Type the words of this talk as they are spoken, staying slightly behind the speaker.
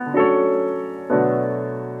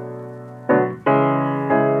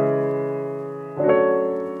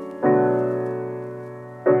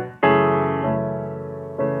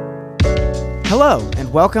Hello,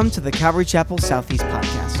 and welcome to the Calvary Chapel Southeast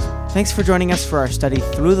podcast. Thanks for joining us for our study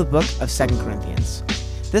through the book of 2 Corinthians.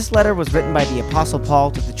 This letter was written by the Apostle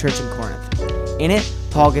Paul to the church in Corinth. In it,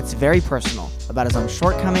 Paul gets very personal about his own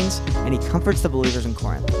shortcomings, and he comforts the believers in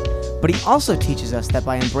Corinth. But he also teaches us that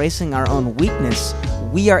by embracing our own weakness,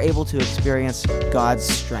 we are able to experience God's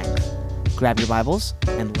strength. Grab your Bibles,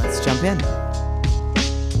 and let's jump in.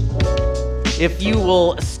 If you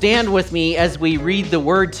will stand with me as we read the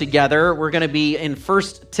word together, we're going to be in 1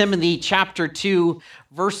 Timothy chapter 2,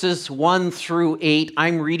 verses 1 through 8.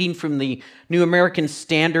 I'm reading from the New American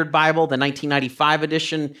Standard Bible, the 1995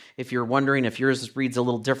 edition, if you're wondering if yours reads a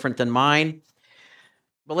little different than mine.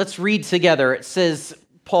 But let's read together. It says,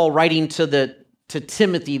 Paul writing to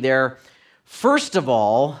Timothy there, "First of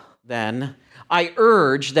all, then, I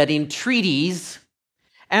urge that entreaties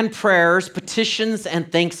and prayers, petitions, and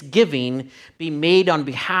thanksgiving be made on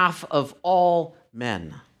behalf of all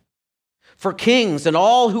men, for kings and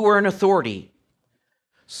all who are in authority,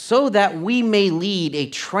 so that we may lead a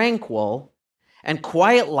tranquil and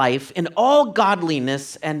quiet life in all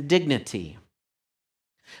godliness and dignity.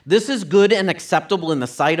 This is good and acceptable in the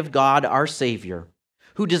sight of God our Savior,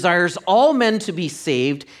 who desires all men to be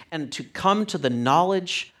saved and to come to the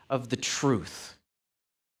knowledge of the truth.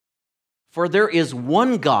 For there is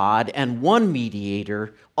one God and one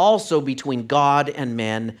mediator also between God and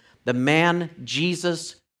men, the man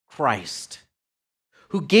Jesus Christ,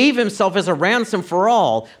 who gave himself as a ransom for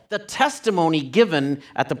all, the testimony given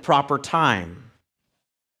at the proper time.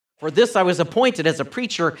 For this I was appointed as a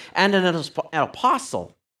preacher and an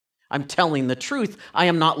apostle. I'm telling the truth, I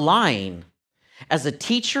am not lying, as a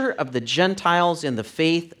teacher of the Gentiles in the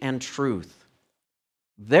faith and truth.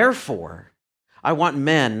 Therefore, I want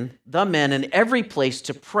the men in every place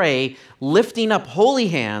to pray, lifting up holy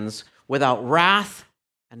hands without wrath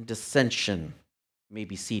and dissension." You may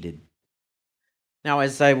be seated. Now,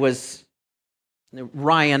 as I was,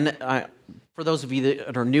 Ryan, for those of you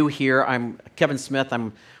that are new here, I'm Kevin Smith.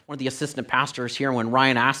 I'm one of the assistant pastors here. When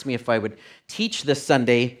Ryan asked me if I would teach this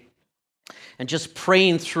Sunday, and just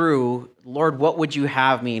praying through, Lord, what would you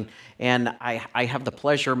have me? And I have the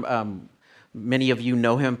pleasure, many of you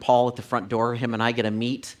know him, Paul at the front door. Him and I get to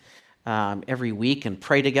meet every week and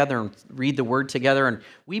pray together and read the word together. And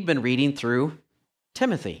we've been reading through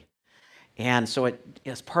Timothy. And so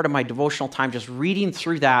as part of my devotional time, just reading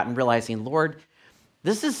through that and realizing, Lord,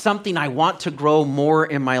 this is something I want to grow more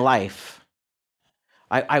in my life.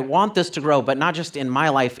 I want this to grow, but not just in my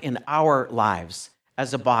life, in our lives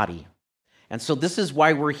as a body. And so this is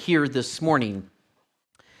why we're here this morning.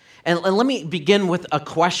 And let me begin with a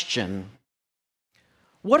question.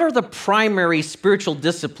 What are the primary spiritual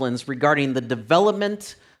disciplines regarding the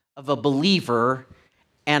development of a believer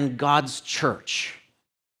and God's church?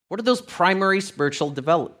 What are those primary spiritual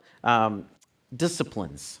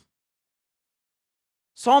disciplines?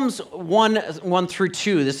 Psalms 1 through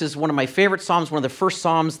 2, this is one of my favorite Psalms, one of the first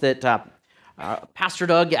Psalms that Pastor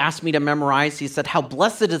Doug asked me to memorize. He said, "How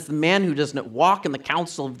blessed is the man who does not walk in the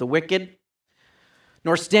counsel of the wicked,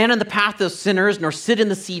 nor stand in the path of sinners, nor sit in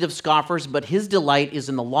the seat of scoffers, but his delight is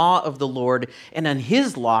in the law of the Lord, and in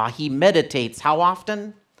his law he meditates." How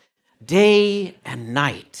often? Day and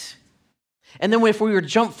night. And then if we were to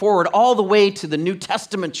jump forward all the way to the New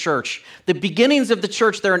Testament church, the beginnings of the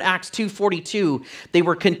church there in Acts 2:42, they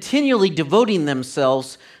were continually devoting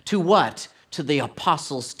themselves to what? To the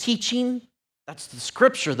apostles' teaching. That's the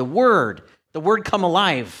scripture, the word come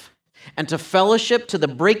alive. And to fellowship, to the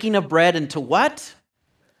breaking of bread, and to what?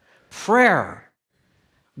 Prayer.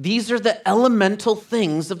 These are the elemental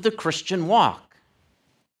things of the Christian walk.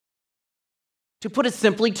 To put it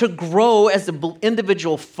simply, to grow as an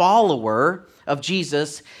individual follower of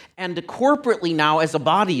Jesus and to corporately now as a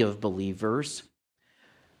body of believers,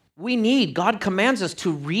 God commands us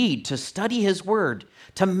to read, to study his word,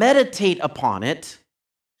 to meditate upon it,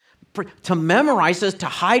 to memorize it, to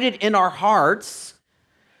hide it in our hearts.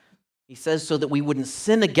 He says so that we wouldn't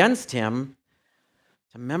sin against him.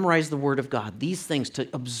 To memorize the word of God, these things, to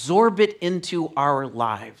absorb it into our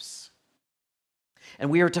lives. And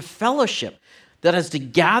we are to fellowship, that is to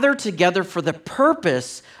gather together for the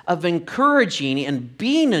purpose of encouraging and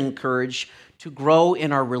being encouraged to grow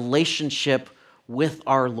in our relationship with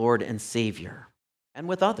our Lord and Savior and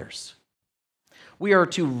with others. We are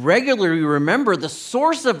to regularly remember the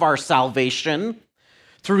source of our salvation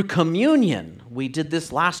through communion. We did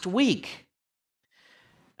this last week.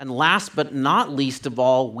 And last but not least of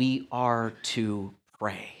all, we are to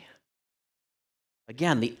pray.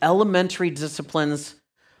 Again, the elementary disciplines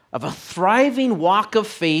of a thriving walk of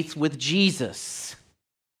faith with Jesus.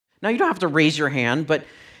 Now, you don't have to raise your hand, but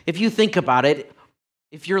if you think about it,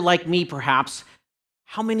 if you're like me perhaps,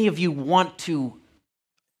 How many of you want to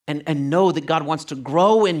and know that God wants to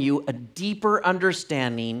grow in you a deeper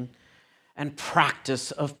understanding and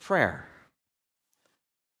practice of prayer?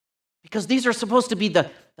 Because these are supposed to be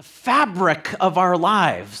the fabric of our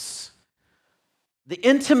lives, the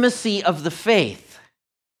intimacy of the faith.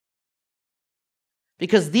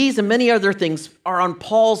 Because these and many other things are on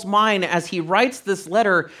Paul's mind as he writes this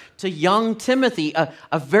letter to young Timothy,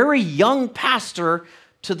 a very young pastor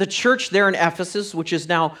to the church there in Ephesus, which is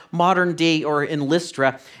now modern day or in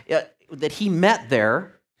Lystra, that he met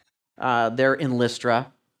there in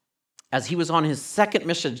Lystra as he was on his second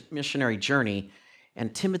missionary journey.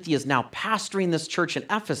 And Timothy is now pastoring this church in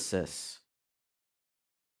Ephesus.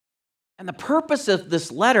 And the purpose of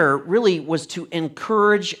this letter really was to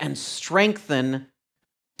encourage and strengthen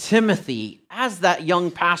Timothy as that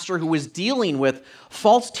young pastor who was dealing with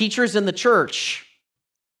false teachers in the church,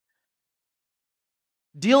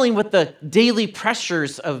 dealing with the daily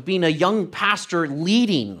pressures of being a young pastor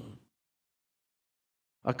leading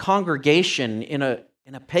a congregation in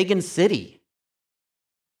a pagan city,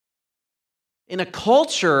 in a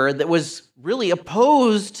culture that was really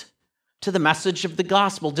opposed to the message of the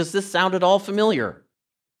gospel. Does this sound at all familiar?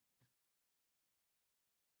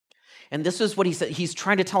 And this is what he said. He's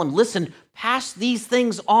trying to tell him, listen, pass these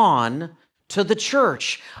things on to the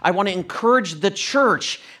church. I want to encourage the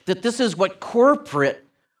church that this is what corporate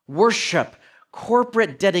worship,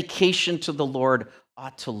 corporate dedication to the Lord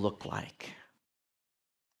ought to look like.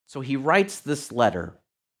 So he writes this letter,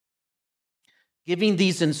 giving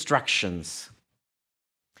these instructions.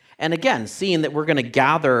 And again, seeing that we're going to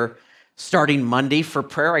gather starting Monday for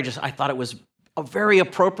prayer, I thought it was very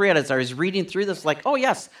appropriate as I was reading through this, like, oh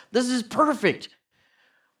yes, this is perfect.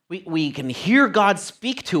 We can hear God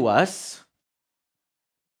speak to us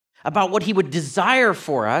about what he would desire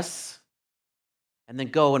for us and then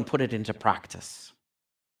go and put it into practice.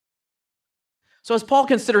 So as Paul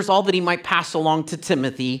considers all that he might pass along to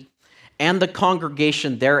Timothy and the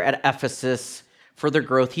congregation there at Ephesus for their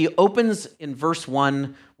growth, he opens in verse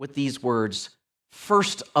 1 with these words,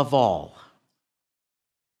 first of all.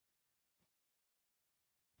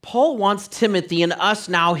 Paul wants Timothy and us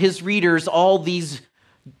now, his readers, all these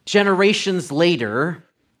generations later,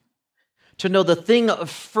 to know the thing of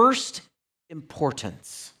first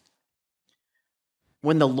importance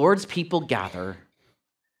when the Lord's people gather,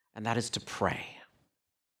 and that is to pray.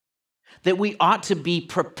 That we ought to be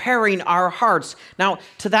preparing our hearts. Now,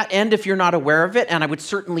 to that end, if you're not aware of it, and I would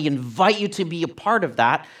certainly invite you to be a part of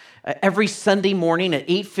that, every Sunday morning at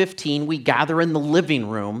 8:15, we gather in the living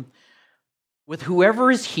room with whoever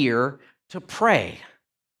is here to pray.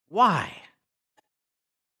 Why?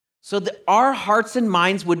 So that our hearts and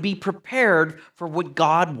minds would be prepared for what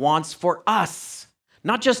God wants for us,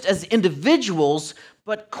 not just as individuals,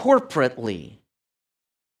 but corporately,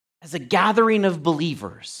 as a gathering of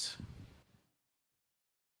believers.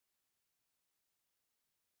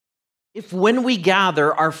 If when we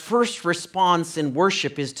gather, our first response in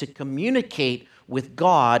worship is to communicate with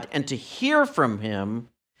God and to hear from him,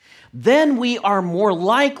 then we are more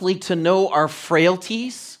likely to know our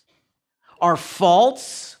frailties, our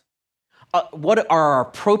faults, what are our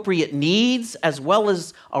appropriate needs, as well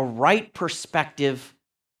as a right perspective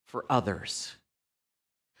for others.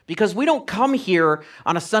 Because we don't come here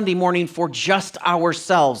on a Sunday morning for just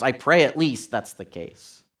ourselves. I pray at least that's the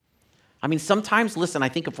case. I mean, sometimes, listen, I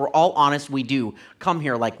think if we're all honest, we do come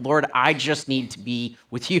here like, Lord, I just need to be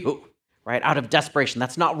with you, right? Out of desperation.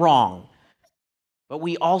 That's not wrong. But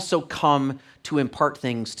we also come to impart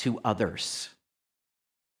things to others.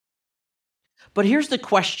 But here's the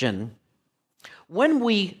question. When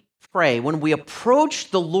we pray, when we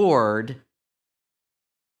approach the Lord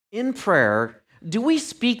in prayer, do we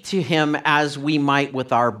speak to him as we might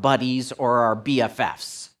with our buddies or our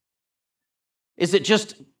BFFs? Is it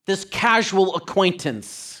just this casual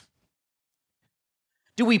acquaintance?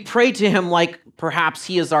 Do we pray to him like perhaps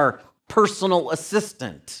he is our personal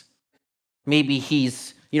assistant? Maybe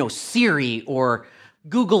he's, Siri or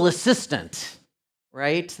Google Assistant,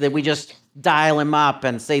 right? That we just dial him up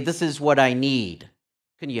and say, this is what I need.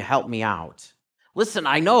 Can you help me out? Listen,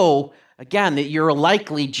 I know, again, that you're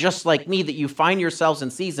likely just like me, that you find yourselves in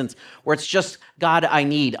seasons where it's just, God, I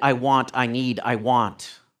need, I want, I need, I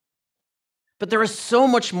want. But there is so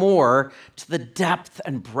much more to the depth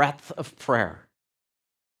and breadth of prayer.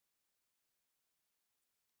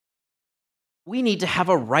 We need to have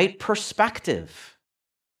a right perspective.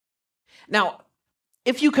 Now,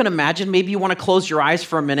 if you can imagine, maybe you want to close your eyes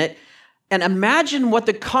for a minute and imagine what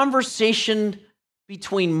the conversation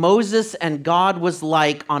between Moses and God was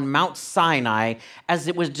like on Mount Sinai as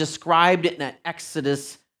it was described in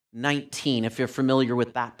Exodus 19, if you're familiar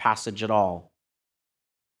with that passage at all.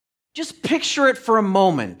 Just picture it for a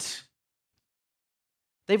moment.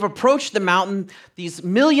 They've approached the mountain. These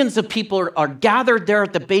millions of people are gathered there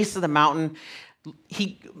at the base of the mountain.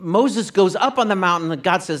 Moses goes up on the mountain, and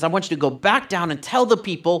God says, I want you to go back down and tell the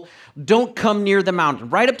people, don't come near the mountain,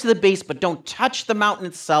 right up to the base, but don't touch the mountain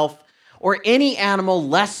itself or any animal,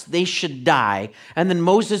 lest they should die. And then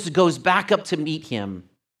Moses goes back up to meet him.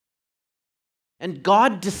 And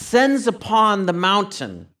God descends upon the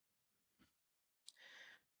mountain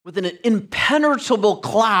with an impenetrable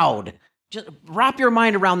cloud. Just wrap your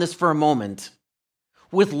mind around this for a moment.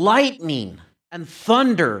 With lightning and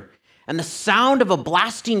thunder and the sound of a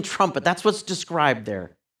blasting trumpet. That's what's described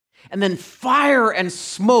there. And then fire and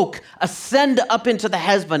smoke ascend up into the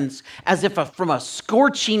heavens as if from a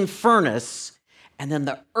scorching furnace. And then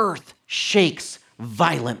the earth shakes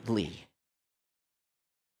violently.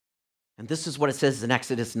 And this is what it says in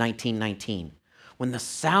Exodus 19:19. When the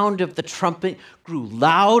sound of the trumpet grew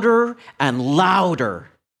louder and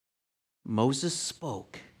louder, Moses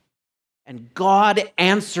spoke, and God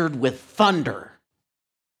answered with thunder.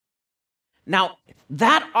 Now,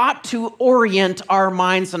 that ought to orient our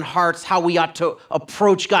minds and hearts how we ought to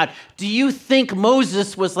approach God. Do you think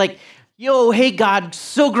Moses was like, yo, hey, God,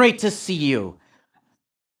 so great to see you?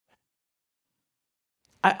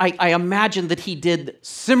 I imagine that he did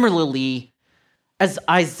similarly as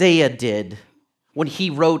Isaiah did when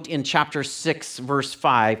he wrote in chapter 6, verse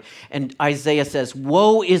 5. And Isaiah says,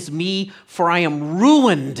 woe is me, for I am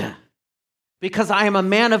ruined, because I am a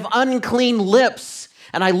man of unclean lips,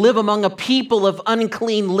 and I live among a people of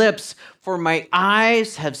unclean lips, for my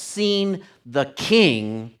eyes have seen the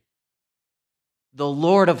King, the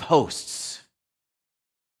Lord of hosts.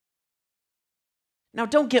 Now,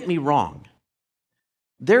 don't get me wrong.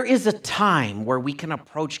 There is a time where we can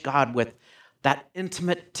approach God with that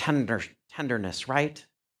intimate tenderness, right?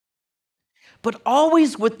 But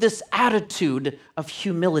always with this attitude of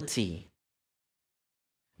humility.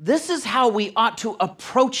 This is how we ought to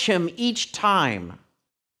approach him each time.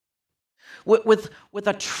 With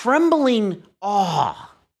a trembling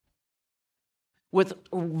awe, with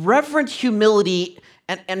reverent humility,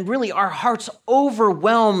 and really our hearts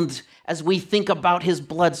overwhelmed as we think about his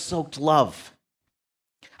blood-soaked love.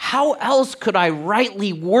 How else could I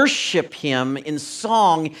rightly worship him in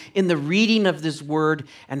song, in the reading of this word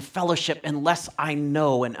and fellowship, unless I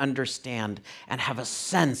know and understand and have a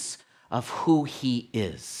sense of who he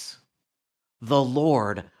is? The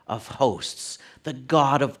Lord of hosts, the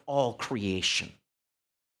God of all creation.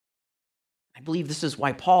 I believe this is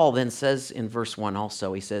why Paul then says in verse 1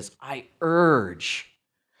 also, he says, I urge,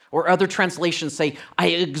 or other translations say, I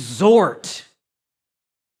exhort.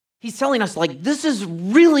 He's telling us, like, this is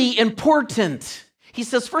really important. He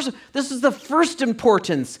says, first, this is the first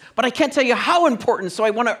importance, but I can't tell you how important, so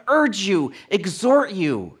I want to urge you, exhort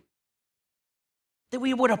you, that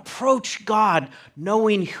we would approach God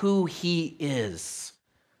knowing who he is,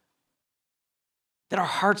 that our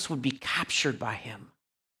hearts would be captured by him,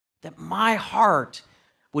 that my heart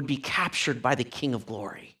would be captured by the King of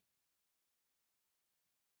glory.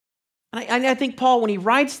 And I think Paul, when he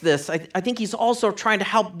writes this, I think he's also trying to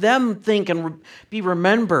help them think and be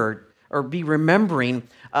remembered or be remembering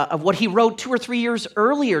of what he wrote 2 or 3 years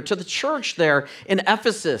earlier to the church there in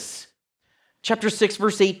Ephesus. Chapter 6,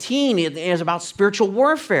 verse 18 is about spiritual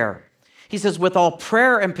warfare. He says, with all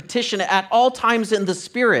prayer and petition at all times in the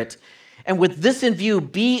Spirit, and with this in view,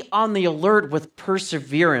 be on the alert with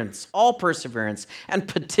perseverance, all perseverance, and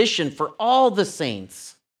petition for all the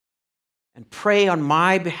saints. And pray on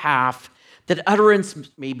my behalf that utterance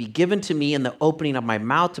may be given to me in the opening of my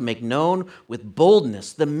mouth to make known with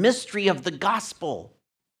boldness the mystery of the gospel,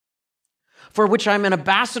 for which I'm an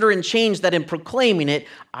ambassador in chains, that in proclaiming it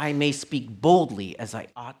I may speak boldly as I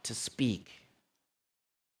ought to speak.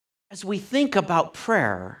 As we think about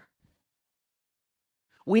prayer,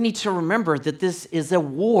 we need to remember that this is a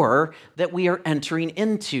war that we are entering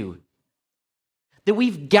into. That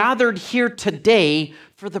we've gathered here today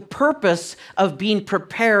for the purpose of being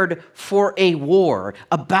prepared for a war,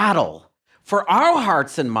 a battle, for our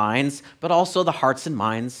hearts and minds, but also the hearts and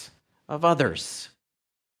minds of others.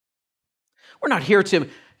 We're not here to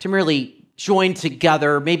merely join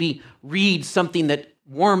together, maybe read something that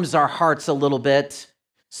warms our hearts a little bit,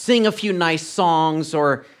 sing a few nice songs,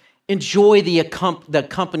 or enjoy the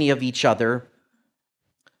company of each other.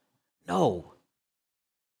 No.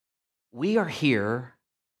 We are here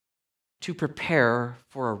to prepare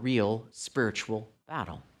for a real spiritual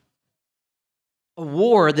battle. A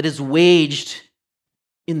war that is waged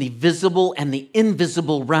in the visible and the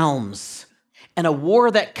invisible realms. and a war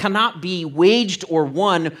that cannot be waged or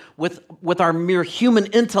won with our mere human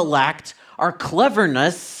intellect, our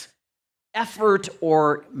cleverness, effort,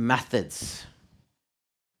 or methods.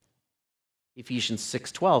 Ephesians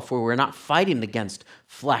 6:12, for we're not fighting against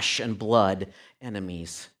flesh and blood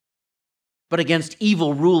enemies, but against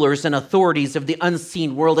evil rulers and authorities of the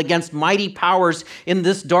unseen world, against mighty powers in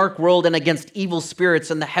this dark world, and against evil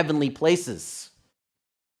spirits in the heavenly places.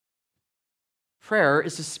 Prayer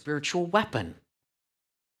is a spiritual weapon.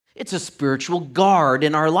 It's a spiritual guard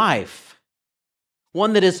in our life,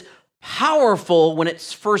 one that is powerful when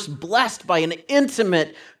it's first blessed by an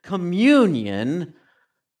intimate communion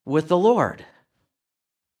with the Lord.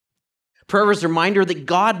 Prayer is a reminder that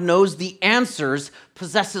God knows the answers,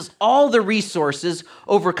 possesses all the resources,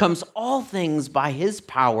 overcomes all things by his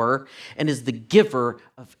power, and is the giver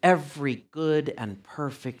of every good and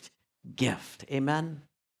perfect gift. Amen?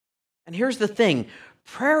 And here's the thing.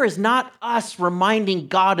 Prayer is not us reminding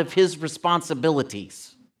God of his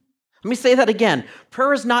responsibilities. Let me say that again.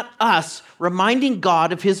 Prayer is not us reminding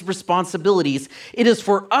God of his responsibilities. It is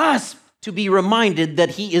for us to be reminded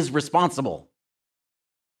that he is responsible.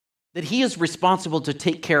 That he is responsible to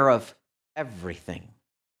take care of everything.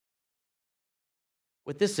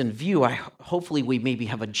 With this in view, hopefully we maybe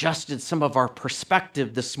have adjusted some of our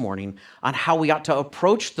perspective this morning on how we ought to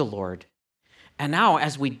approach the Lord. And now,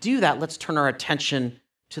 as we do that, let's turn our attention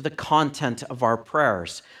to the content of our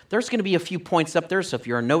prayers. There's going to be a few points up there, so if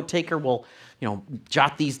you're a note taker, we'll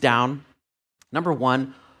jot these down. Number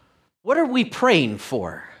one, what are we praying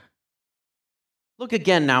for? Look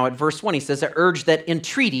again now at verse 1. He says, I urge that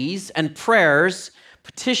entreaties and prayers,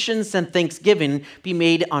 petitions and thanksgiving be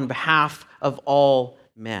made on behalf of all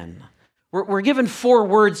men. We're given 4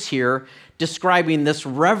 words here describing this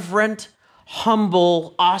reverent,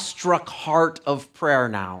 humble, awestruck heart of prayer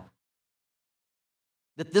now.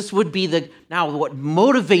 That this would be what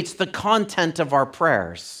motivates the content of our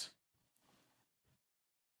prayers.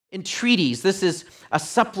 Entreaties, this is a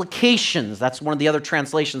supplications. That's one of the other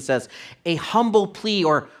translations says, a humble plea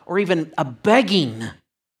or even a begging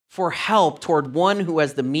for help toward one who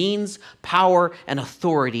has the means, power, and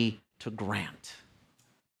authority to grant.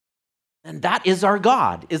 And that is our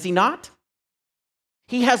God, is he not?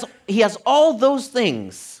 He has all those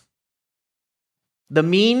things. The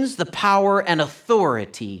means, the power, and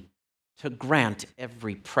authority to grant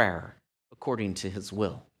every prayer according to his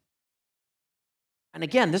will. And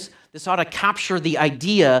again, this ought to capture the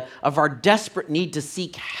idea of our desperate need to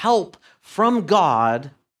seek help from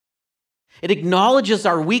God. It acknowledges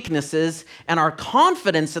our weaknesses and our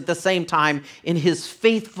confidence at the same time in his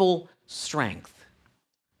faithful strength.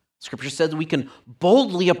 Scripture says we can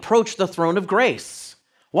boldly approach the throne of grace.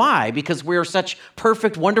 Why? Because we're such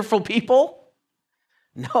perfect, wonderful people?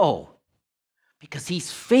 No, because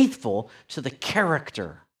he's faithful to the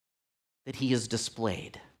character that he has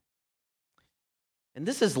displayed. And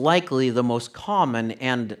this is likely the most common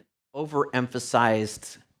and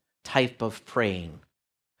overemphasized type of praying.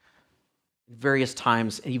 Various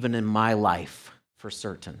times, even in my life, for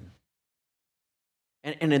certain.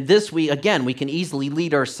 And in this, we can easily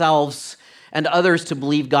lead ourselves and others to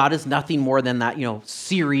believe God is nothing more than that,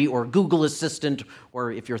 Siri or Google Assistant,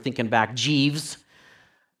 or if you're thinking back, Jeeves.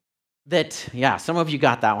 Some of you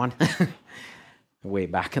got that one. Way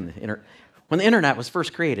back in when the internet was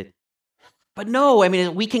first created. But no,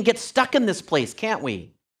 we can get stuck in this place, can't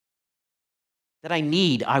we? That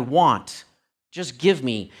I want. Just give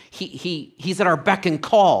me. He's at our beck and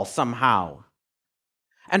call somehow.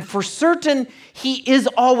 And for certain, he is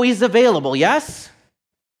always available, yes?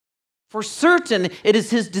 For certain, it is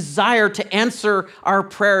his desire to answer our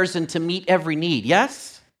prayers and to meet every need,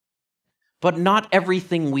 yes? But not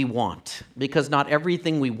everything we want, because not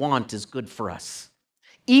everything we want is good for us.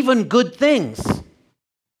 Even good things.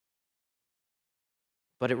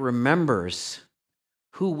 But it remembers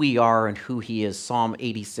who we are and who he is. Psalm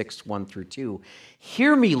 86, 1-2.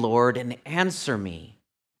 Hear me, Lord, and answer me,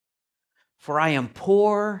 for I am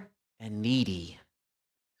poor and needy.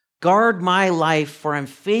 Guard my life, for I'm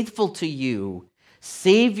faithful to you.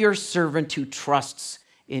 Save your servant who trusts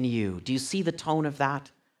in you. Do you see the tone of that?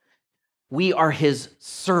 We are his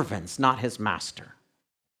servants, not his master.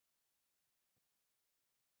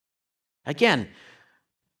 Again,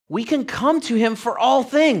 we can come to him for all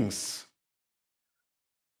things.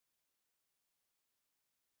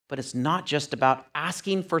 But it's not just about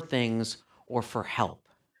asking for things or for help.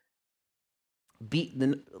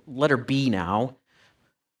 The letter B now.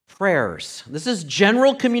 Prayers. This is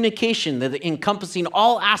general communication that encompassing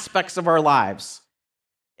all aspects of our lives.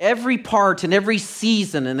 Every part and every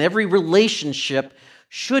season and every relationship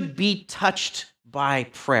should be touched by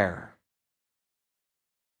prayer.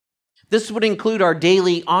 This would include our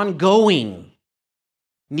daily, ongoing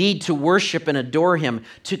need to worship and adore him,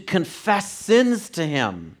 to confess sins to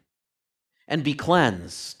him, and be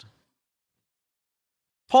cleansed.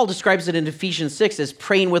 Paul describes it in Ephesians 6 as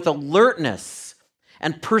praying with alertness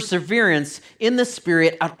and perseverance in the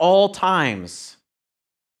Spirit at all times.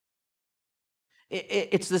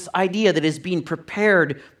 It's this idea that is being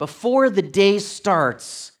prepared before the day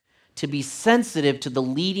starts to be sensitive to the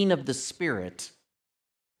leading of the Spirit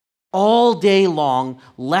all day long,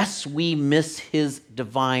 lest we miss his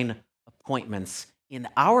divine appointments in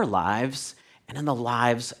our lives and in the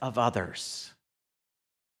lives of others.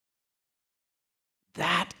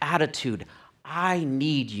 That attitude, I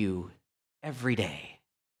need you every day.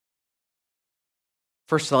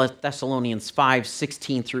 1 Thessalonians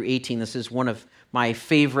 5:16 through 18. This is one of my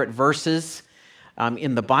favorite verses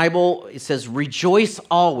in the Bible. It says, "Rejoice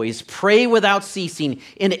always, pray without ceasing,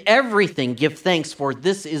 in everything give thanks, for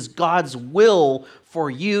this is God's will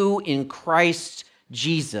for you in Christ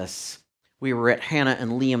Jesus." We were at Hannah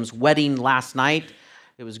and Liam's wedding last night.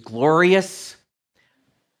 It was glorious.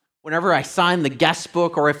 Whenever I sign the guest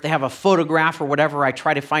book, or if they have a photograph or whatever, I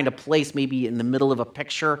try to find a place maybe in the middle of a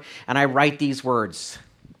picture, and I write these words.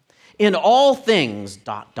 In all things, ...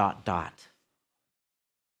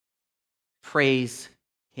 praise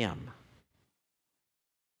him.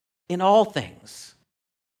 In all things.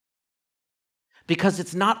 Because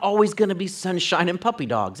it's not always going to be sunshine and puppy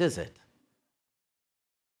dogs, is it?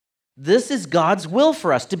 This is God's will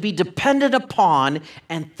for us, to be dependent upon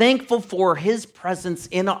and thankful for his presence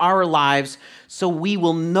in our lives, so we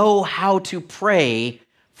will know how to pray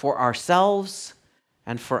for ourselves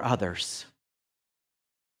and for others.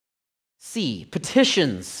 C,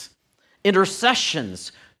 petitions,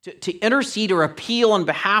 intercessions, to intercede or appeal on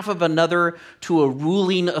behalf of another to a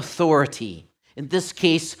ruling authority. In this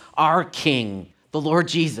case, our King, the Lord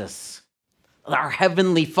Jesus, our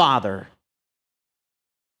Heavenly Father.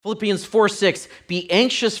 Philippians 4:6, be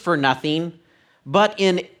anxious for nothing, but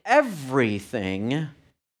in everything,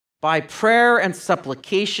 by prayer and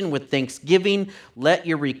supplication with thanksgiving, let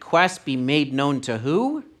your requests be made known to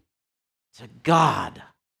who? To God.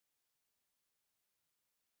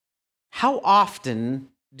 How often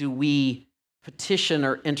do we petition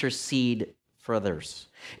or intercede for others?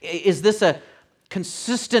 Is this a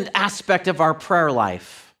consistent aspect of our prayer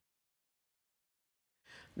life?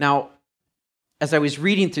 Now, as I was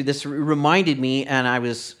reading through this, it reminded me, and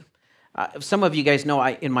some of you guys know,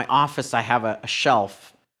 in my office I have a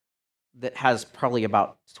shelf that has probably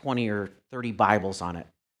about 20 or 30 Bibles on it.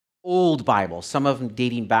 Old Bibles, some of them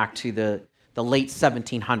dating back to the late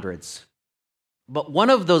 1700s. But one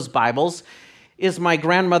of those Bibles is my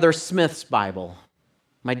grandmother Smith's Bible,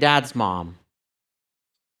 my dad's mom.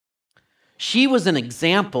 She was an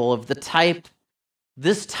example of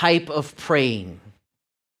this type of praying.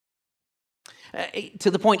 To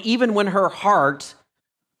the point, even when her heart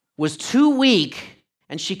was too weak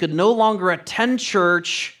and she could no longer attend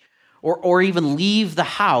church or even leave the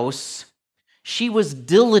house, she was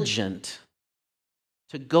diligent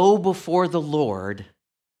to go before the Lord,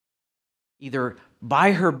 either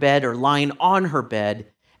by her bed or lying on her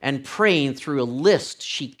bed, and praying through a list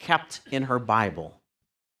she kept in her Bible.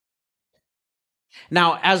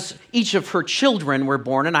 Now, as each of her children were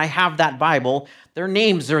born, and I have that Bible, their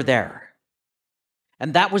names are there.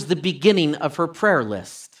 And that was the beginning of her prayer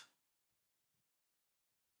list.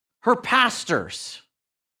 Her pastors,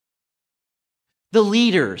 the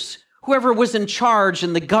leaders, whoever was in charge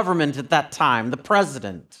in the government at that time, the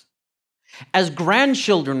president. As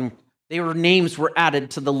grandchildren, their names were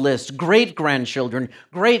added to the list. Great-grandchildren,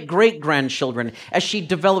 great-great-grandchildren. As she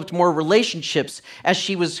developed more relationships, as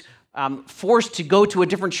she was forced to go to a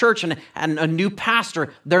different church and a new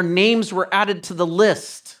pastor, their names were added to the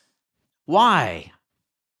list. Why?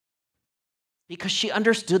 Because she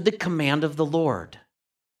understood the command of the Lord,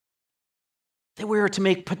 that we were to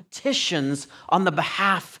make petitions on the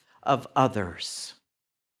behalf of others.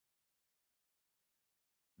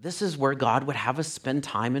 This is where God would have us spend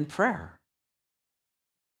time in prayer.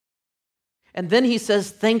 And then he says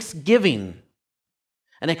thanksgiving,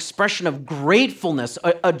 an expression of gratefulness,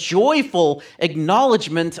 a joyful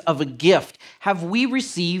acknowledgement of a gift. Have we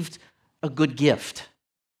received a good gift?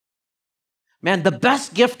 Man, the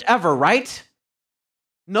best gift ever, right?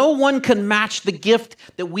 No one can match the gift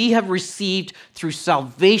that we have received through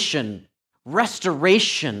salvation,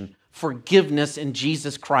 restoration, forgiveness in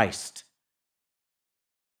Jesus Christ.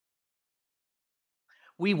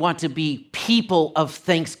 We want to be people of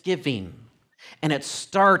thanksgiving, and it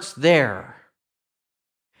starts there.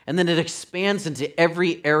 And then it expands into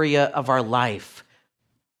every area of our life.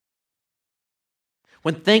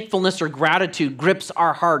 When thankfulness or gratitude grips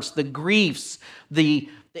our hearts, the griefs, the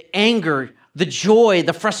anger, the joy,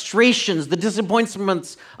 the frustrations, the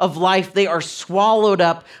disappointments of life, they are swallowed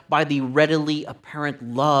up by the readily apparent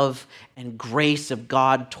love and grace of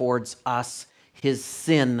God towards us, his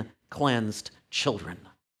sin-cleansed children.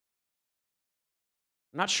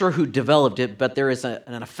 I'm not sure who developed it, but there is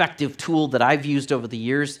an effective tool that I've used over the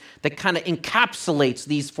years that kind of encapsulates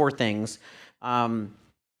these four things. And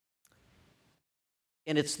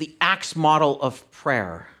it's the ACTS model of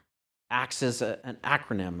prayer. ACTS is an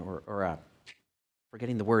acronym, or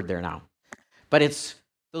forgetting the word there now. But it's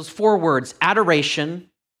those four words: adoration,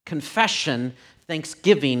 confession,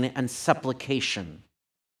 thanksgiving, and supplication.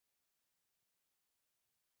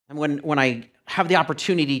 And when I have the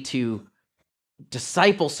opportunity to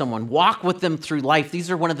disciple someone, walk with them through life, these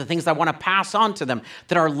are one of the things I want to pass on to them,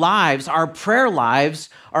 that our lives, our prayer lives,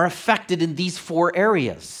 are affected in these four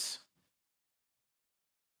areas.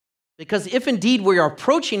 Because if indeed we are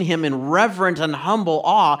approaching him in reverent and humble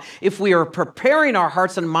awe, if we are preparing our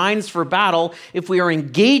hearts and minds for battle, if we are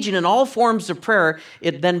engaging in all forms of prayer,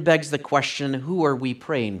 it then begs the question, who are we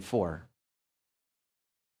praying for?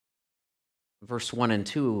 Verse 1 and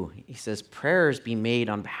 2, he says, prayers be made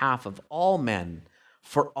on behalf of all men,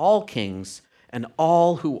 for all kings, and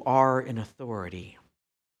all who are in authority.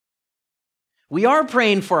 We are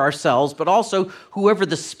praying for ourselves, but also whoever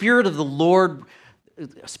the Spirit of the Lord,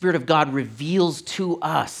 Spirit of God reveals to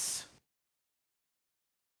us.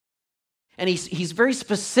 And he's very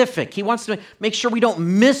specific. He wants to make sure we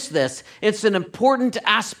don't miss this. It's an important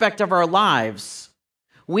aspect of our lives.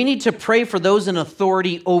 We need to pray for those in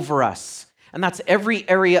authority over us. And that's every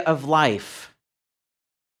area of life.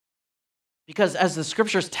 Because as the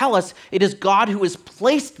scriptures tell us, it is God who has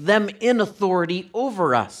placed them in authority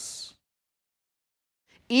over us.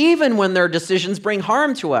 Even when their decisions bring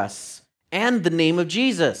harm to us and the name of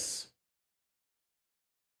Jesus.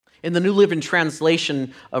 In the New Living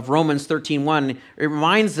Translation of Romans 13:1, it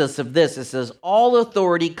reminds us of this. It says, all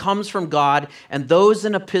authority comes from God, and those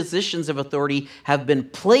in positions of authority have been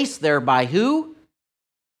placed there by who?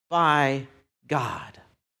 By God.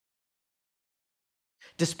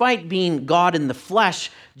 Despite being God in the flesh,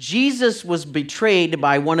 Jesus was betrayed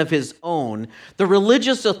by one of his own, the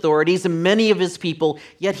religious authorities and many of his people,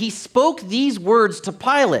 yet he spoke these words to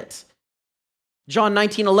Pilate. John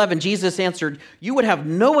 19:11, Jesus answered, you would have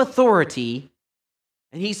no authority.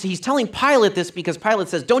 And he's telling Pilate this because Pilate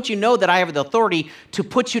says, don't you know that I have the authority to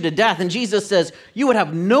put you to death? And Jesus says, you would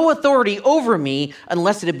have no authority over me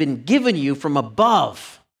unless it had been given you from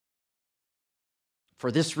above.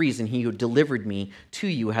 For this reason, he who delivered me to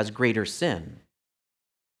you has greater sin.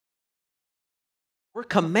 We're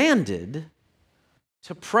commanded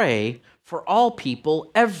to pray for all people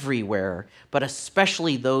everywhere, but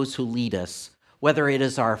especially those who lead us, whether it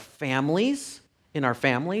is our families,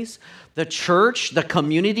 the church, the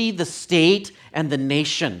community, the state, and the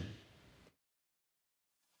nation.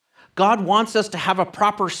 God wants us to have a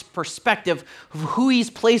proper perspective of who he's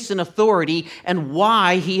placed in authority and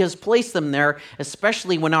why he has placed them there,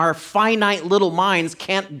 especially when our finite little minds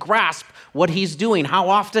can't grasp what he's doing. How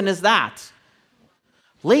often is that?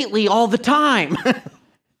 Lately, all the time.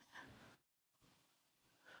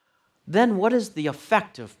 Then what is the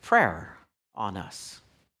effect of prayer on us?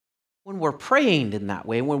 When we're praying in that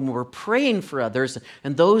way, when we're praying for others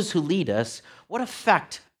and those who lead us, what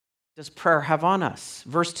effect does prayer have on us?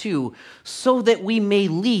 Verse 2, so that we may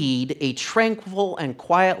lead a tranquil and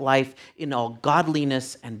quiet life in all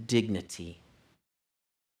godliness and dignity.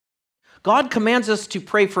 God commands us to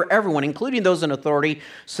pray for everyone, including those in authority,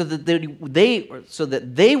 so that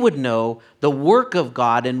they would know the work of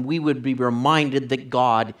God and we would be reminded that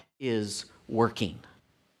God is working.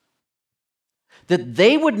 That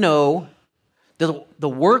they would know the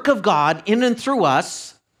work of God in and through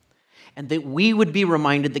us, and that we would be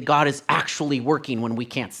reminded that God is actually working when we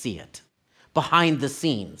can't see it, behind the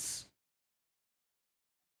scenes.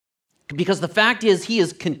 Because the fact is, he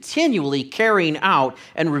is continually carrying out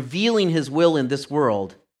and revealing his will in this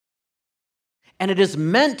world. And it is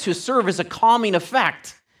meant to serve as a calming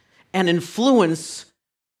effect and influence,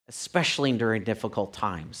 especially during difficult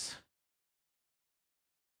times.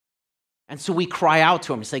 And so we cry out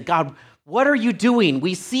to him and say, God, what are you doing?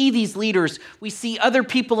 We see these leaders. We see other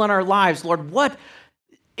people in our lives. Lord, what?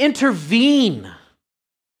 Intervene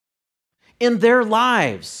in their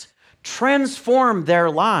lives. Transform their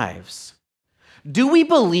lives. Do we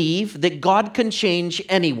believe that God can change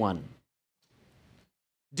anyone?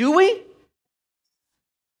 Do we?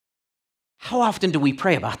 How often do we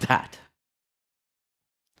pray about that?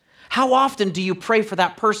 How often do you pray for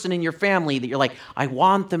that person in your family that you're like, I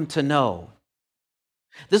want them to know?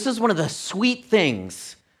 This is one of the sweet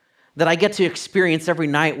things that I get to experience every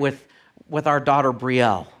night with our daughter,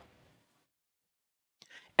 Brielle.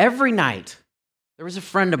 Every night, there was a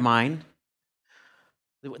friend of mine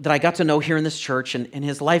that I got to know here in this church, and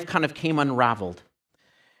his life kind of came unraveled.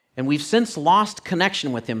 And we've since lost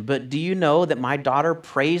connection with him, but do you know that my daughter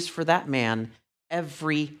prays for that man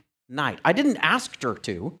every night? I didn't ask her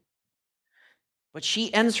to, but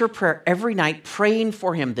she ends her prayer every night praying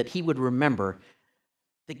for him that he would remember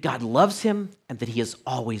that God loves him and that he is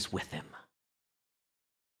always with him.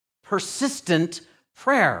 Persistent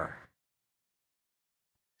prayer.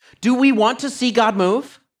 Do we want to see God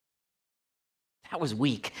move? That was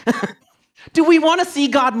weak. Do we want to see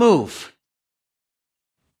God move?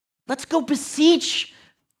 Let's go beseech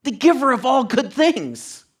the giver of all good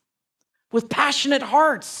things with passionate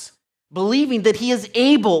hearts, believing that he is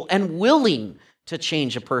able and willing to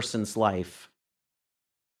change a person's life.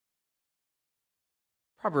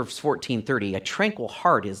 Proverbs 14:30, a tranquil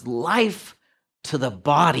heart is life to the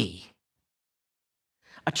body.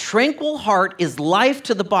 A tranquil heart is life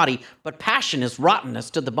to the body, but passion is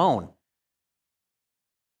rottenness to the bone.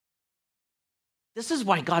 This is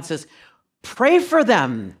why God says, pray for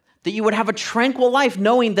them, that you would have a tranquil life,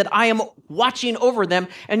 knowing that I am watching over them,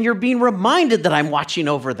 and you're being reminded that I'm watching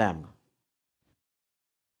over them.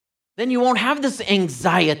 Then you won't have this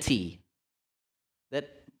anxiety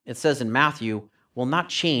that it says in Matthew will not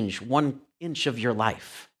change 1 inch of your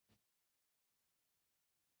life.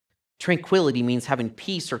 Tranquility means having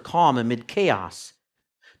peace or calm amid chaos.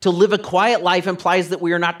 To live a quiet life implies that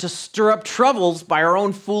we are not to stir up troubles by our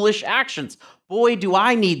own foolish actions. Boy, do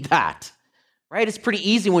I need that, right? It's pretty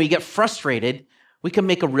easy when we get frustrated. We can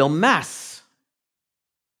make a real mess.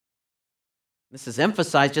 This is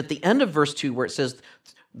emphasized at the end of verse 2 where it says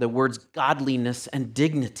the words godliness and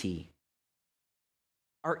dignity.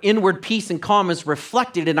 Our inward peace and calm is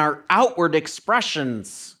reflected in our outward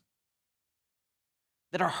expressions.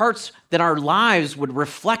 That our hearts, that our lives would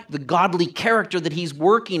reflect the godly character that he's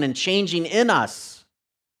working and changing in us.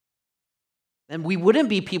 And we wouldn't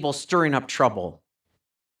be people stirring up trouble.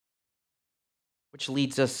 Which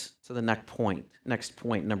leads us to the next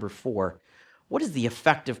point, number 4. What is the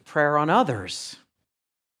effect of prayer on others?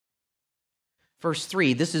 Verse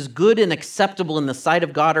 3, this is good and acceptable in the sight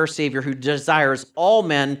of God our Savior, who desires all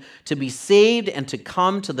men to be saved and to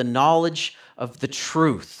come to the knowledge of the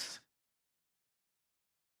truth.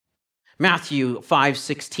 Matthew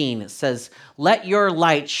 5:16 says, let your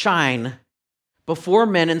light shine before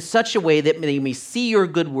men in such a way that they may see your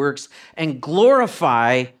good works and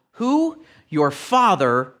glorify who? Your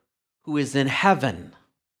Father who is in heaven.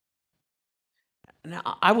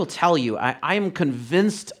 Now, I will tell you, I am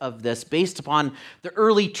convinced of this based upon the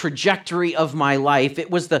early trajectory of my life.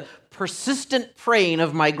 It was the persistent praying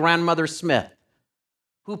of my grandmother Smith,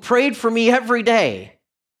 who prayed for me every day.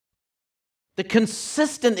 The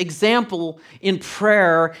consistent example in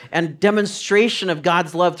prayer and demonstration of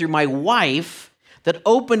God's love through my wife that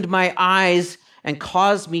opened my eyes and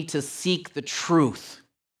caused me to seek the truth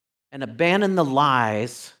and abandon the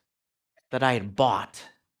lies that I had bought.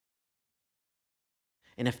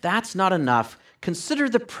 And if that's not enough, consider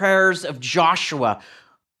the prayers of Joshua.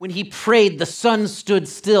 When he prayed, the sun stood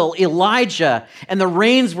still. Elijah, and the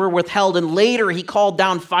rains were withheld, and later he called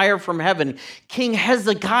down fire from heaven. King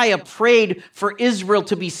Hezekiah prayed for Israel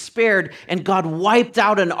to be spared, and God wiped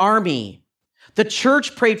out an army. The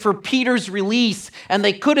church prayed for Peter's release, and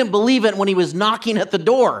they couldn't believe it when he was knocking at the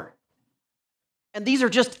door. And these are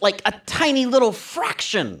just like a tiny little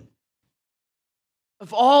fraction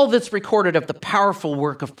of all that's recorded of the powerful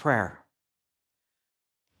work of prayer.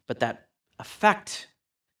 But that effect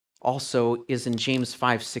also is in James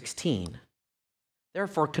 5:16.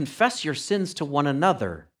 Therefore, confess your sins to one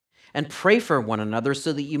another and pray for one another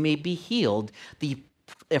so that you may be healed. The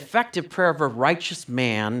effective prayer of a righteous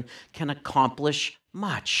man can accomplish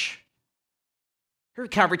much. Here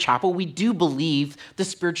at Calvary Chapel, we do believe the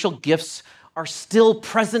spiritual gifts are still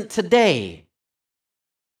present today.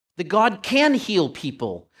 That God can heal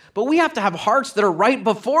people, but we have to have hearts that are right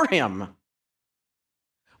before him,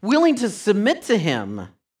 willing to submit to him,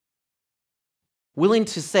 willing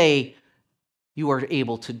to say, you are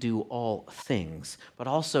able to do all things, but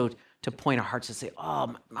also to point our hearts to say,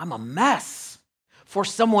 oh, I'm a mess. For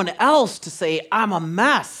someone else to say, I'm a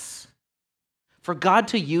mess. For God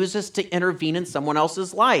to use us to intervene in someone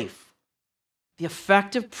else's life. The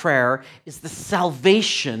effect of prayer is the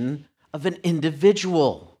salvation of an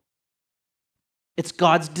individual. It's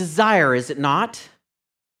God's desire, is it not?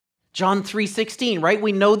 John 3:16, right?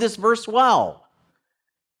 We know this verse well.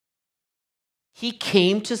 He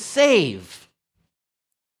came to save.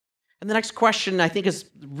 And the next question, I think, is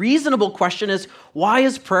a reasonable question is, why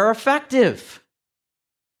is prayer effective?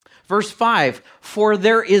 Verse 5, for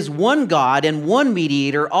there is one God and one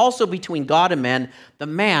mediator also between God and men, the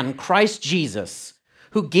man, Christ Jesus,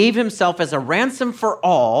 who gave himself as a ransom for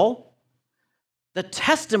all, the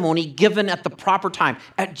testimony given at the proper time.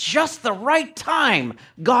 At just the right time,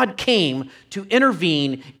 God came to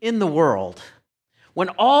intervene in the world. When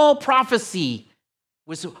all prophecy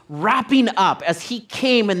was wrapping up, as he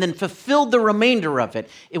came and then fulfilled the remainder of it,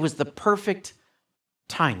 it was the perfect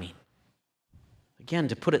timing. Again,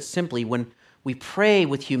 to put it simply, when we pray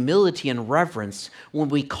with humility and reverence, when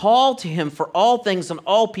we call to him for all things and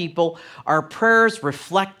all people, our prayers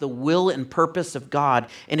reflect the will and purpose of God,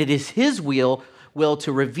 and it is his will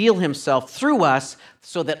to reveal himself through us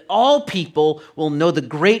so that all people will know the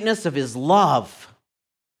greatness of his love.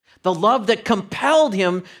 The love that compelled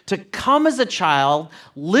him to come as a child,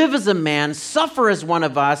 live as a man, suffer as one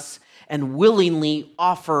of us, and willingly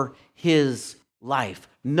offer his life.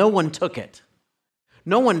 No one took it.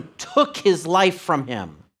 No one took his life from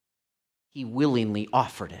him. He willingly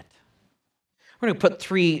offered it. We're going to put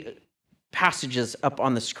 3 passages up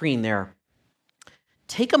on the screen there.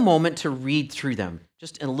 Take a moment to read through them.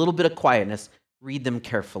 Just in a little bit of quietness, read them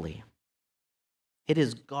carefully. It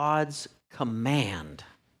is God's command.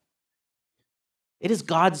 It is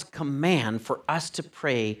God's command for us to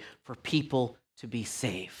pray for people to be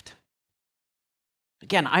saved.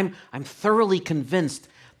 Again, I'm thoroughly convinced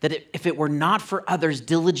that if it were not for others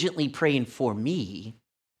diligently praying for me,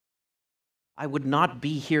 I would not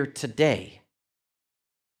be here today.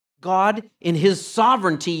 God, in his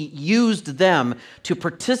sovereignty, used them to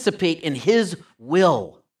participate in his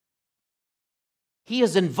will. He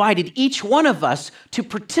has invited each one of us to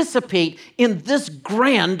participate in this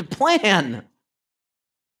grand plan.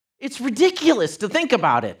 It's ridiculous to think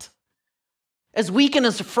about it. As weak and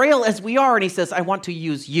as frail as we are, and he says, I want to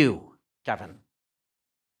use you, Kevin.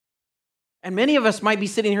 And many of us might be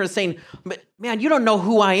sitting here saying, man, you don't know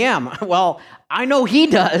who I am. Well, I know he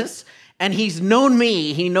does, and he's known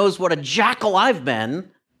me. He knows what a jackal I've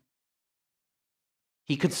been.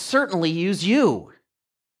 He could certainly use you.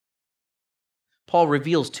 Paul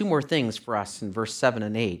reveals 2 more things for us in verse 7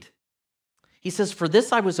 and 8. He says, for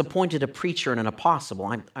this I was appointed a preacher and an apostle.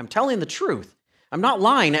 I'm telling the truth. I'm not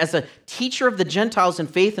lying. As a teacher of the Gentiles in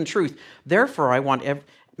faith and truth, therefore I want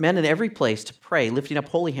men in every place to pray, lifting up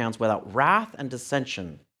holy hands without wrath and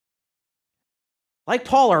dissension. Like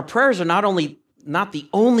Paul, our prayers are not the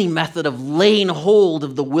only method of laying hold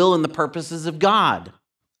of the will and the purposes of God.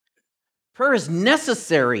 Prayer is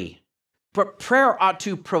necessary, but prayer ought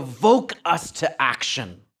to provoke us to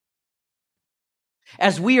action.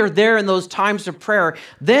 As we are there in those times of prayer,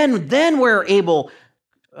 then we're able,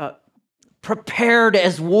 prepared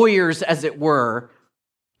as warriors, as it were,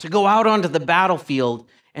 to go out onto the battlefield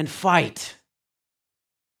and fight.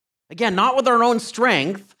 Again, not with our own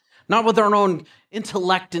strength, not with our own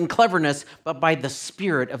intellect and cleverness, but by the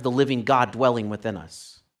Spirit of the living God dwelling within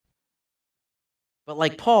us. But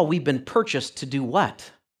like Paul, we've been purchased to do what?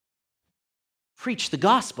 Preach the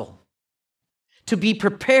gospel. To be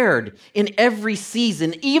prepared in every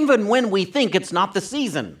season, even when we think it's not the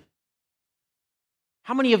season.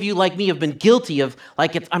 How many of you, like me, have been guilty of,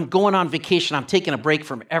 I'm going on vacation, I'm taking a break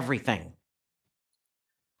from everything?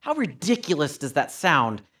 How ridiculous does that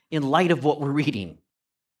sound in light of what we're reading?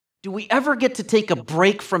 Do we ever get to take a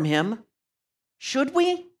break from him? Should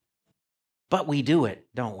we? But we do it,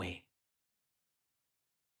 don't we?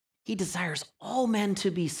 He desires all men to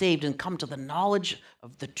be saved and come to the knowledge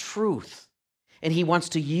of the truth. And he wants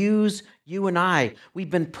to use you and I. We've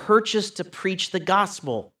been purchased to preach the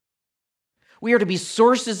gospel. We are to be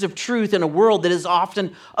sources of truth in a world that is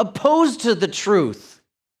often opposed to the truth.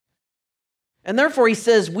 And therefore, he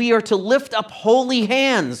says, we are to lift up holy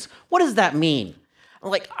hands. What does that mean?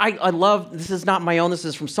 I love, this is not my own, this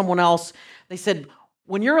is from someone else. They said,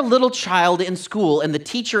 when you're a little child in school and the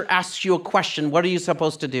teacher asks you a question, what are you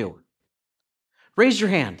supposed to do? Raise your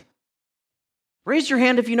hand. Raise your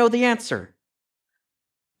hand if you know the answer.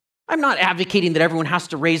 I'm not advocating that everyone has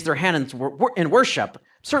to raise their hand in worship.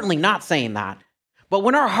 Certainly not saying that. But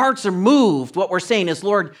when our hearts are moved, what we're saying is,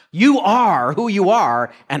 Lord, you are who you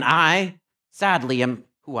are, and I, sadly, am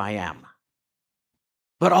who I am.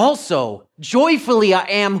 But also, joyfully, I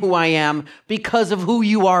am who I am because of who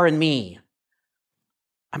you are in me.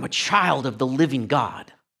 I'm a child of the living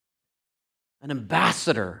God, an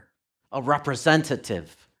ambassador, a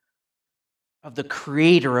representative of the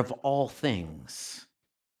creator of all things.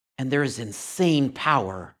 And there is insane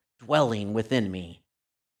power dwelling within me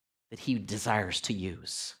that he desires to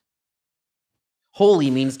use.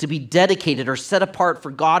 Holy means to be dedicated or set apart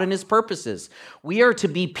for God and his purposes. We are to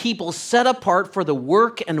be people set apart for the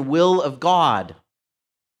work and will of God.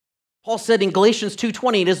 Paul said in Galatians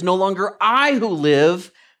 2:20, it is no longer I who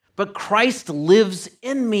live, but Christ lives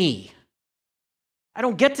in me. I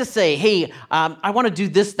don't get to say, hey, I want to do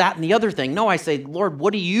this, that, and the other thing. No, I say, Lord,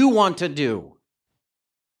 what do you want to do?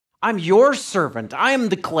 I'm your servant. I am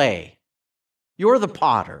the clay. You're the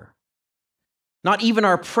potter. Not even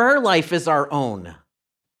our prayer life is our own.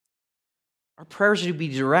 Our prayers should be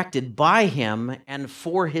directed by him and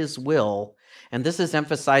for his will. And this is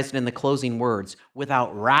emphasized in the closing words,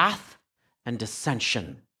 without wrath and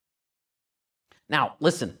dissension. Now,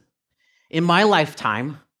 listen, in my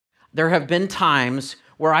lifetime, there have been times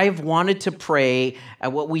where I've wanted to pray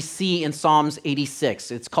at what we see in Psalms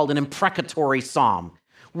 86. It's called an imprecatory psalm,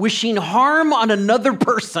 wishing harm on another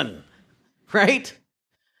person, right?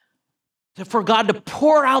 For God to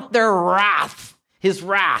pour out their wrath, his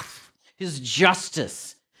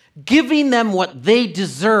justice, giving them what they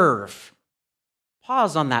deserve.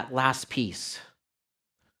 Pause on that last piece.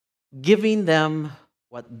 Giving them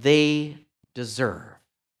what they deserve.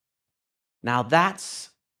 Now that's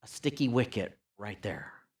a sticky wicket right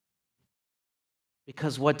there.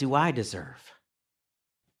 Because what do I deserve?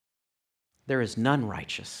 There is none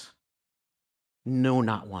righteous. No,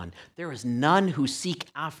 not one. There is none who seek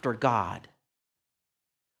after God.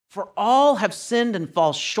 For all have sinned and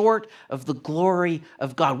fall short of the glory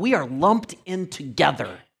of God. We are lumped in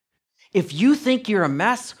together. If you think you're a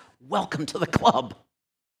mess, welcome to the club.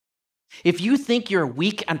 If you think you're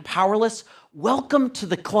weak and powerless, welcome to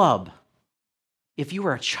the club. If you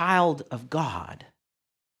are a child of God,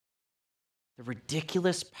 the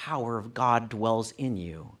ridiculous power of God dwells in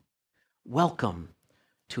you. Welcome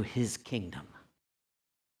to his kingdom.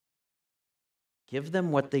 Give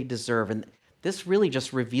them what they deserve. And this really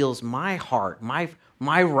just reveals my heart, my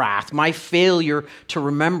wrath, my failure to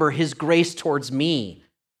remember his grace towards me,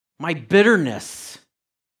 my bitterness.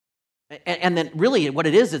 And then really what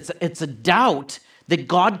it is, it's a doubt that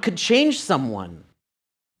God could change someone.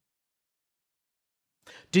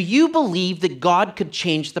 Do you believe that God could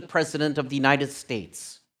change the President of the United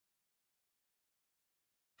States?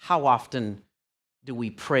 How often do we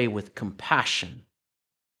pray with compassion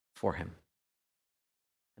for him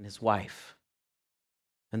and his wife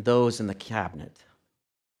and those in the cabinet?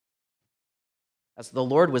 As the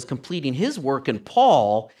Lord was completing his work in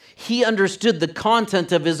Paul, he understood the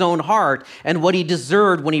content of his own heart and what he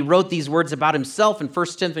deserved when he wrote these words about himself in 1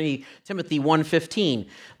 Timothy 1:15.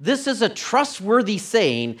 This is a trustworthy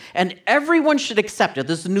saying, and everyone should accept it.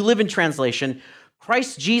 This is the New Living Translation.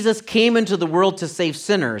 Christ Jesus came into the world to save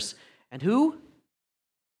sinners. And who?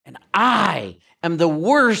 And I am the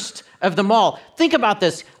worst of them all. Think about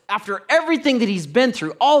this. After everything that he's been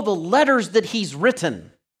through, all the letters that he's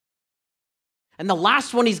written, and the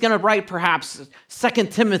last one he's going to write, perhaps, 2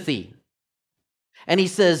 Timothy. And he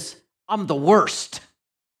says, I'm the worst.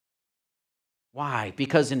 Why?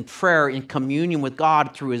 Because in prayer, in communion with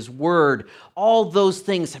God through his word, all those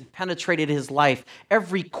things have penetrated his life.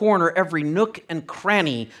 Every corner, every nook and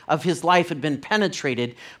cranny of his life had been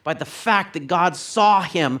penetrated by the fact that God saw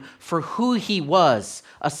him for who he was,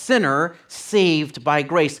 a sinner saved by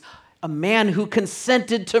grace, a man who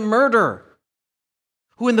consented to murder,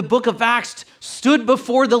 who in the book of Acts stood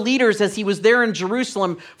before the leaders as he was there in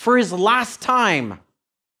Jerusalem for his last time.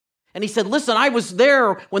 And he said, listen, I was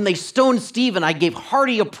there when they stoned Stephen. I gave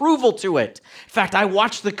hearty approval to it. In fact, I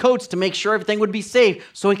watched the coats to make sure everything would be safe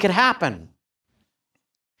so it could happen.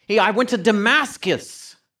 I went to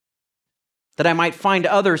Damascus that I might find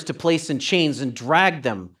others to place in chains and drag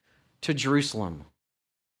them to Jerusalem.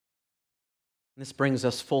 This brings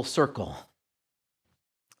us full circle.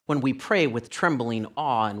 When we pray with trembling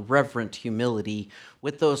awe and reverent humility,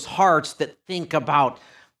 with those hearts that think about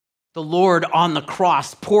the Lord on the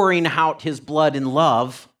cross pouring out his blood in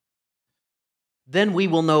love, then we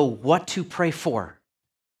will know what to pray for.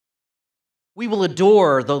 We will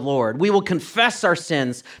adore the Lord. We will confess our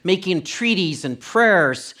sins, making entreaties and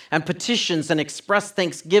prayers and petitions and express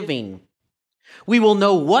thanksgiving. We will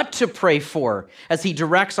know what to pray for as he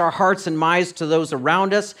directs our hearts and minds to those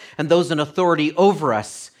around us and those in authority over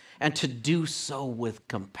us, and to do so with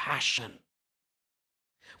compassion.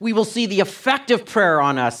 We will see the effect of prayer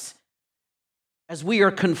on us as we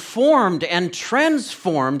are conformed and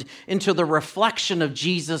transformed into the reflection of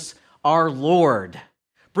Jesus, our Lord,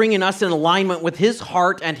 bringing us in alignment with his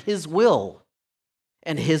heart and his will,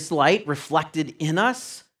 and his light reflected in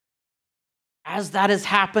us. As that is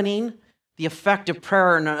happening, the effect of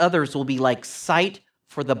prayer on others will be like sight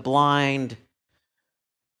for the blind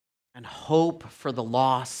and hope for the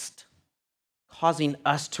lost, causing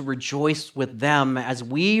us to rejoice with them as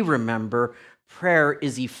we remember prayer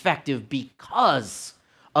is effective because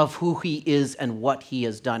of who he is and what he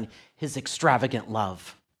has done, his extravagant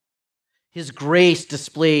love, his grace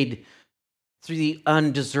displayed through the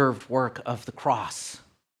undeserved work of the cross.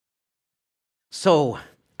 So,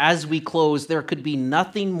 as we close, there could be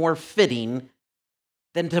nothing more fitting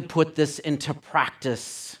than to put this into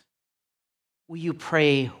practice. Will you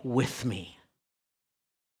pray with me?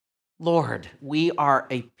 Lord, we are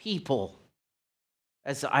a people,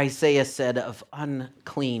 as Isaiah said, of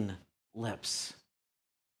unclean lips.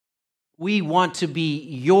 We want to be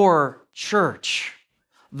your church,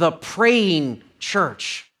 the praying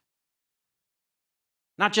church.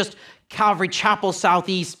 Not just Calvary Chapel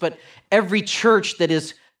Southeast, but every church that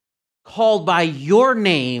is called by your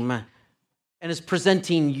name and is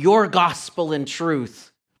presenting your gospel in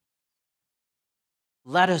truth.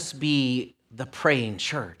 Let us be the praying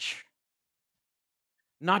church.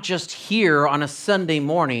 Not just here on a Sunday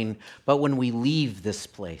morning, but when we leave this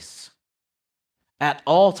place. At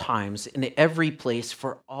all times, in every place,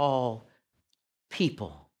 for all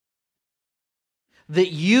people.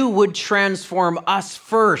 That you would transform us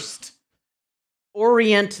first.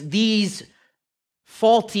 Orient these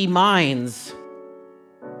faulty minds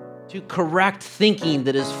to correct thinking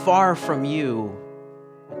that is far from you,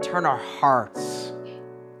 and turn our hearts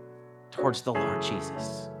towards the Lord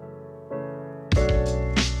Jesus.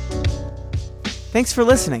 Thanks for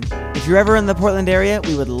listening. If you're ever in the Portland area,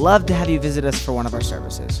 we would love to have you visit us for one of our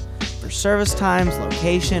services. For service times,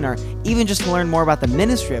 location, or even just to learn more about the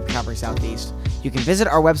ministry of Calvary Southeast, you can visit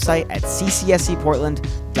our website at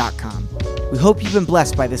ccscportland.com. We hope you've been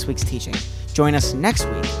blessed by this week's teaching. Join us next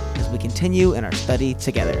week as we continue in our study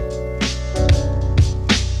together.